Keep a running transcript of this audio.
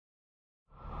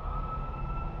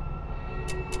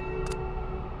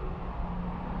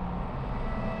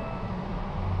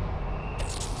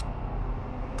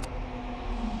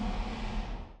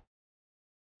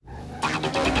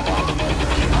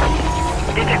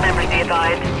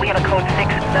advised, we have a code 6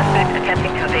 suspect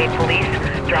attempting to evade police.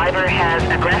 Driver has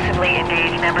aggressively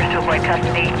engaged members to avoid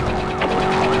custody.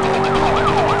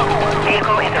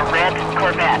 Vehicle is a red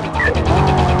Corvette.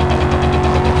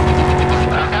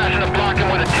 I'm passing a block in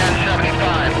with a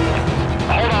 1075.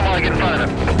 Hold on while I get in front of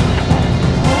him.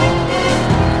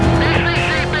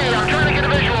 BCCB, I'm trying to get a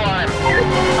visual on him.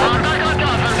 I'm back on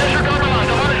top. I'm disregarding the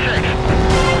line. I'm on a 6.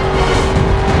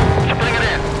 Let's bring it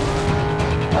in.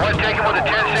 I want to take him with a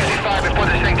 1065 before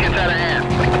this thing gets out of hand.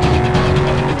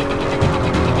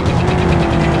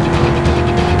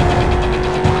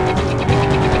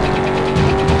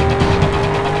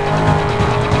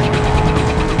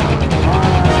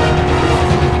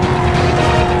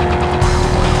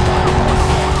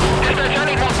 Dispatch, I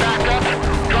need more backup.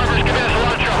 Driver's giving us a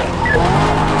lot of trouble.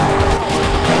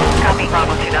 Copy,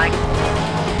 Bravo 29.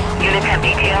 Units have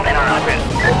detailed and are en route.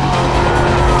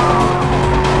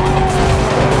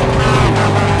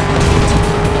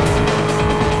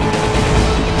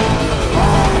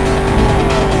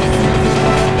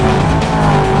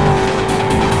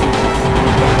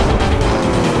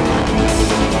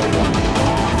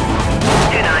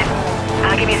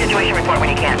 Give me a situation report when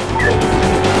you can.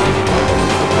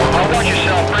 I'll watch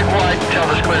yourself. Break wide until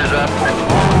this clears up.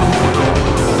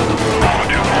 Bravo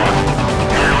 2-4.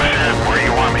 You're listening. Where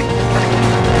you want me?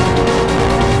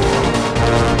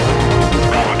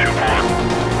 Bravo 2-4.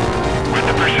 With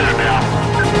the pursuit now.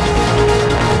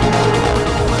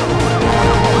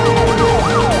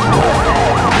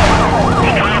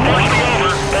 Force me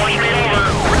over. Force me over.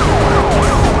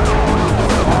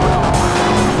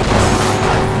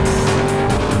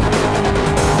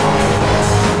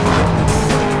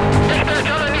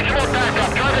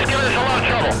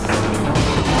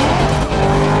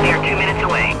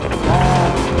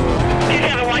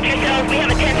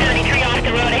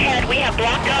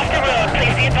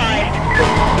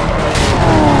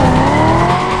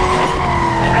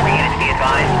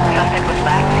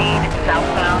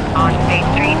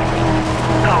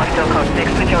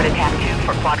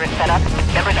 Quadrant setup.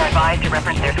 Members are advised to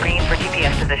reference their screens for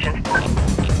GPS positions.